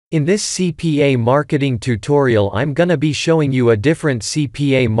In this CPA marketing tutorial, I'm gonna be showing you a different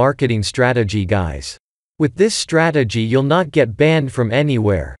CPA marketing strategy, guys. With this strategy, you'll not get banned from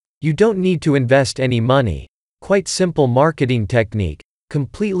anywhere. You don't need to invest any money. Quite simple marketing technique,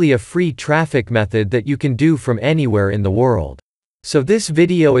 completely a free traffic method that you can do from anywhere in the world. So this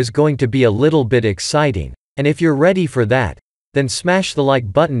video is going to be a little bit exciting, and if you're ready for that, then smash the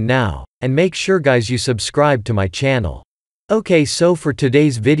like button now, and make sure guys you subscribe to my channel. Okay, so for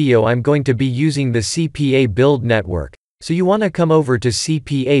today's video I'm going to be using the CPABuild network, so you want to come over to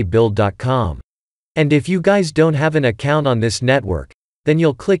CPABuild.com. And if you guys don't have an account on this network, then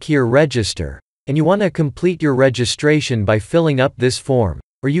you'll click here register, and you want to complete your registration by filling up this form,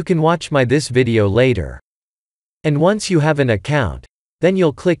 or you can watch this video later. And once you have an account, then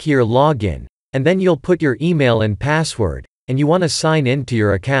you'll click here login, and then you'll put your email and password, and you want to sign in to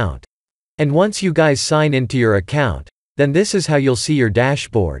your account. And once you guys sign into your account, then this is how you'll see your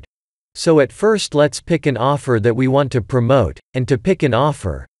dashboard. So at first let's pick an offer that we want to promote, and to pick an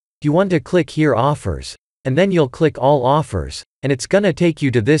offer, you want to click here offers, and then you'll click all offers, and it's gonna take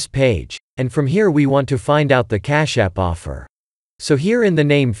you to this page, and from here we want to find out the Cash App offer. So here in the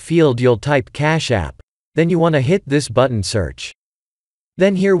name field you'll type Cash App, then you want to hit this button search.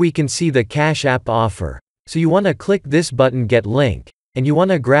 Then here we can see the Cash App offer, so you want to click this button get link, and you want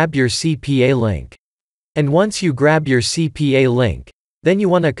to grab your CPA link. And once you grab your CPA link, then you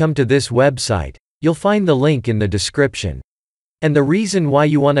want to come to this website. You'll find the link in the description. And the reason why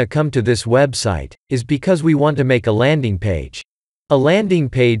you want to come to this website is because we want to make a landing page. A landing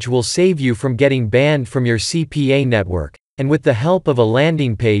page will save you from getting banned from your CPA network, and with the help of a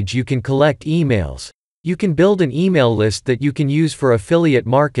landing page you can collect emails. You can build an email list that you can use for affiliate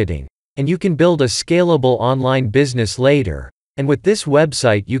marketing, and you can build a scalable online business later. And with this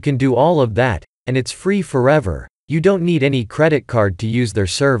website you can do all of that. And it's free forever. You don't need any credit card to use their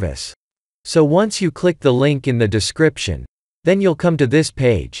service. So once you click the link in the description, then you'll come to this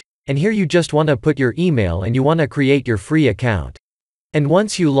page, and here you just want to put your email and you want to create your free account. And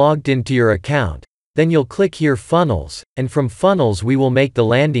once you logged into your account, then you'll click here funnels, and from funnels we will make the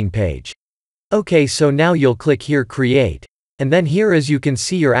landing page. Okay, so now you'll click here create, and then here as you can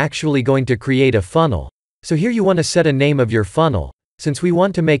see you're actually going to create a funnel. So here you want to set a name of your funnel. Since we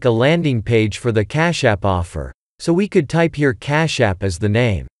want to make a landing page for the Cash App offer, so we could type here Cash App as the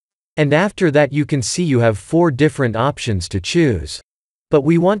name. And after that you can see you have 4 different options to choose. But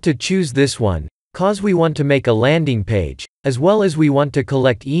we want to choose this one, cause we want to make a landing page, as well as we want to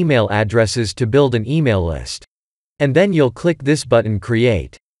collect email addresses to build an email list. And then you'll click this button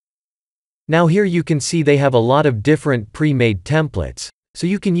create. Now here you can see they have a lot of different pre-made templates, so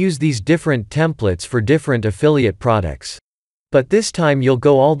you can use these different templates for different affiliate products. But this time you'll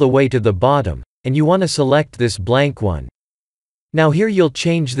go all the way to the bottom, and you want to select this blank one. Now here you'll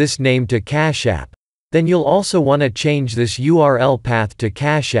change this name to Cash App. Then you'll also want to change this URL path to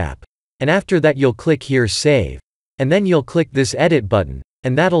Cash App. And after that you'll click here save. And then you'll click this edit button,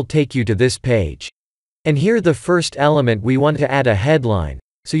 and that'll take you to this page. And here the first element we want to add a headline.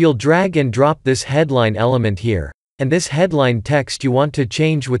 So you'll drag and drop this headline element here. And this headline text you want to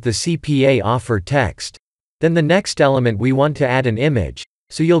change with the CPA offer text. Then the next element we want to add an image,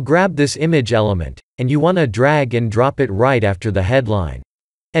 so you'll grab this image element, and you want to drag and drop it right after the headline.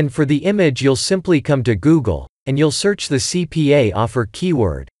 And for the image you'll simply come to Google, and you'll search the CPA offer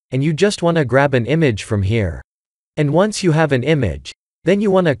keyword, and you just want to grab an image from here. And once you have an image, then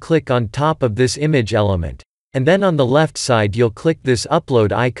you want to click on top of this image element, and then on the left side you'll click this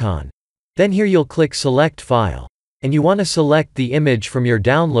upload icon. Then here you'll click select file, and you want to select the image from your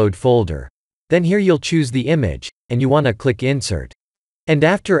download folder. Then here you'll choose the image, and you want to click insert. And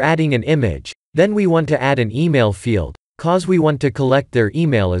after adding an image, then we want to add an email field, cause we want to collect their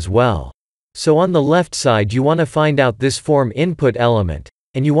email as well. So on the left side you want to find out this form input element,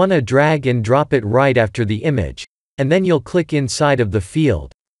 and you want to drag and drop it right after the image, and then you'll click inside of the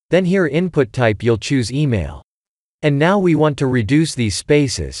field. Then here input type you'll choose email. And now we want to reduce these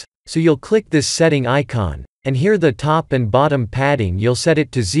spaces, so you'll click this setting icon, and here the top and bottom padding you'll set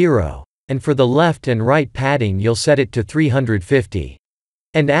it to 0. And for the left and right padding you'll set it to 350.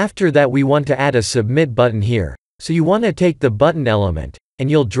 And after that we want to add a submit button here, so you want to take the button element, and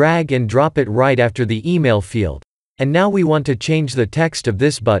you'll drag and drop it right after the email field. And now we want to change the text of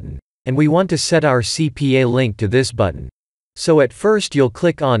this button, and we want to set our CPA link to this button. So at first you'll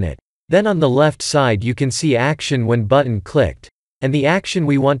click on it, then on the left side you can see action when button clicked, and the action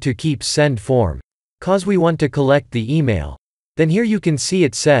we want to keep send form, cause we want to collect the email. Then here you can see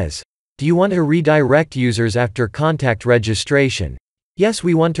it says, do you want to redirect users after contact registration? Yes,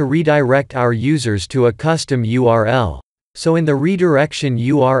 we want to redirect our users to a custom URL. So in the redirection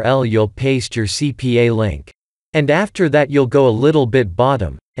URL you'll paste your CPA link. And after that you'll go a little bit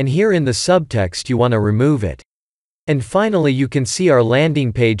bottom, and here in the subtext you want to remove it. And finally you can see our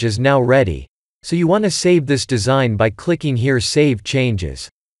landing page is now ready. So you want to save this design by clicking here Save Changes.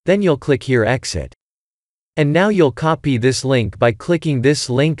 Then you'll click here Exit. And now you'll copy this link by clicking this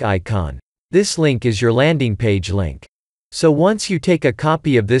link icon. This link is your landing page link. So once you take a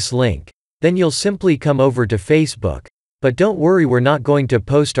copy of this link, then you'll simply come over to Facebook. But don't worry, we're not going to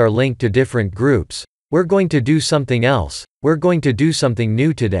post our link to different groups. We're going to do something else. We're going to do something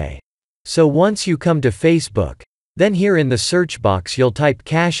new today. So once you come to Facebook, then here in the search box you'll type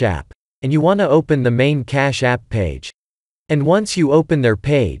Cash App, and you want to open the main Cash App page. And once you open their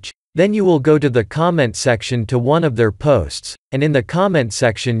page, then you will go to the comment section to one of their posts, and in the comment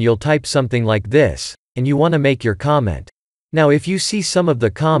section you'll type something like this, and you want to make your comment. Now if you see some of the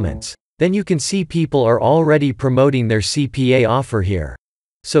comments, then you can see people are already promoting their CPA offer here.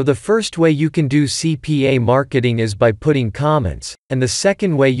 So the first way you can do CPA marketing is by putting comments, and the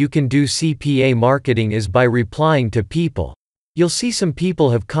second way you can do CPA marketing is by replying to people. You'll see some people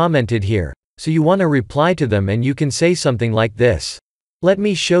have commented here, so you want to reply to them and you can say something like this. Let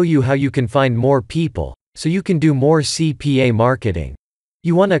me show you how you can find more people, so you can do more CPA marketing.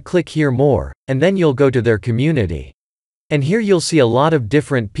 You want to click here More, and then you'll go to their community. And here you'll see a lot of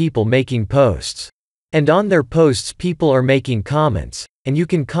different people making posts. And on their posts people are making comments, and you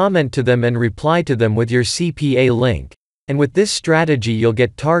can comment to them and reply to them with your CPA link. And with this strategy you'll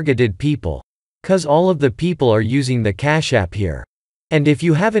get targeted people, cause all of the people are using the Cash App here. And if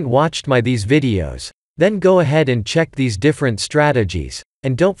you haven't watched these videos, then go ahead and check these different strategies,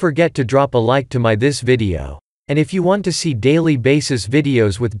 and don't forget to drop a like to this video. And if you want to see daily basis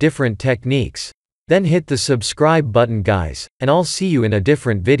videos with different techniques, then hit the subscribe button guys, and I'll see you in a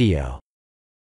different video.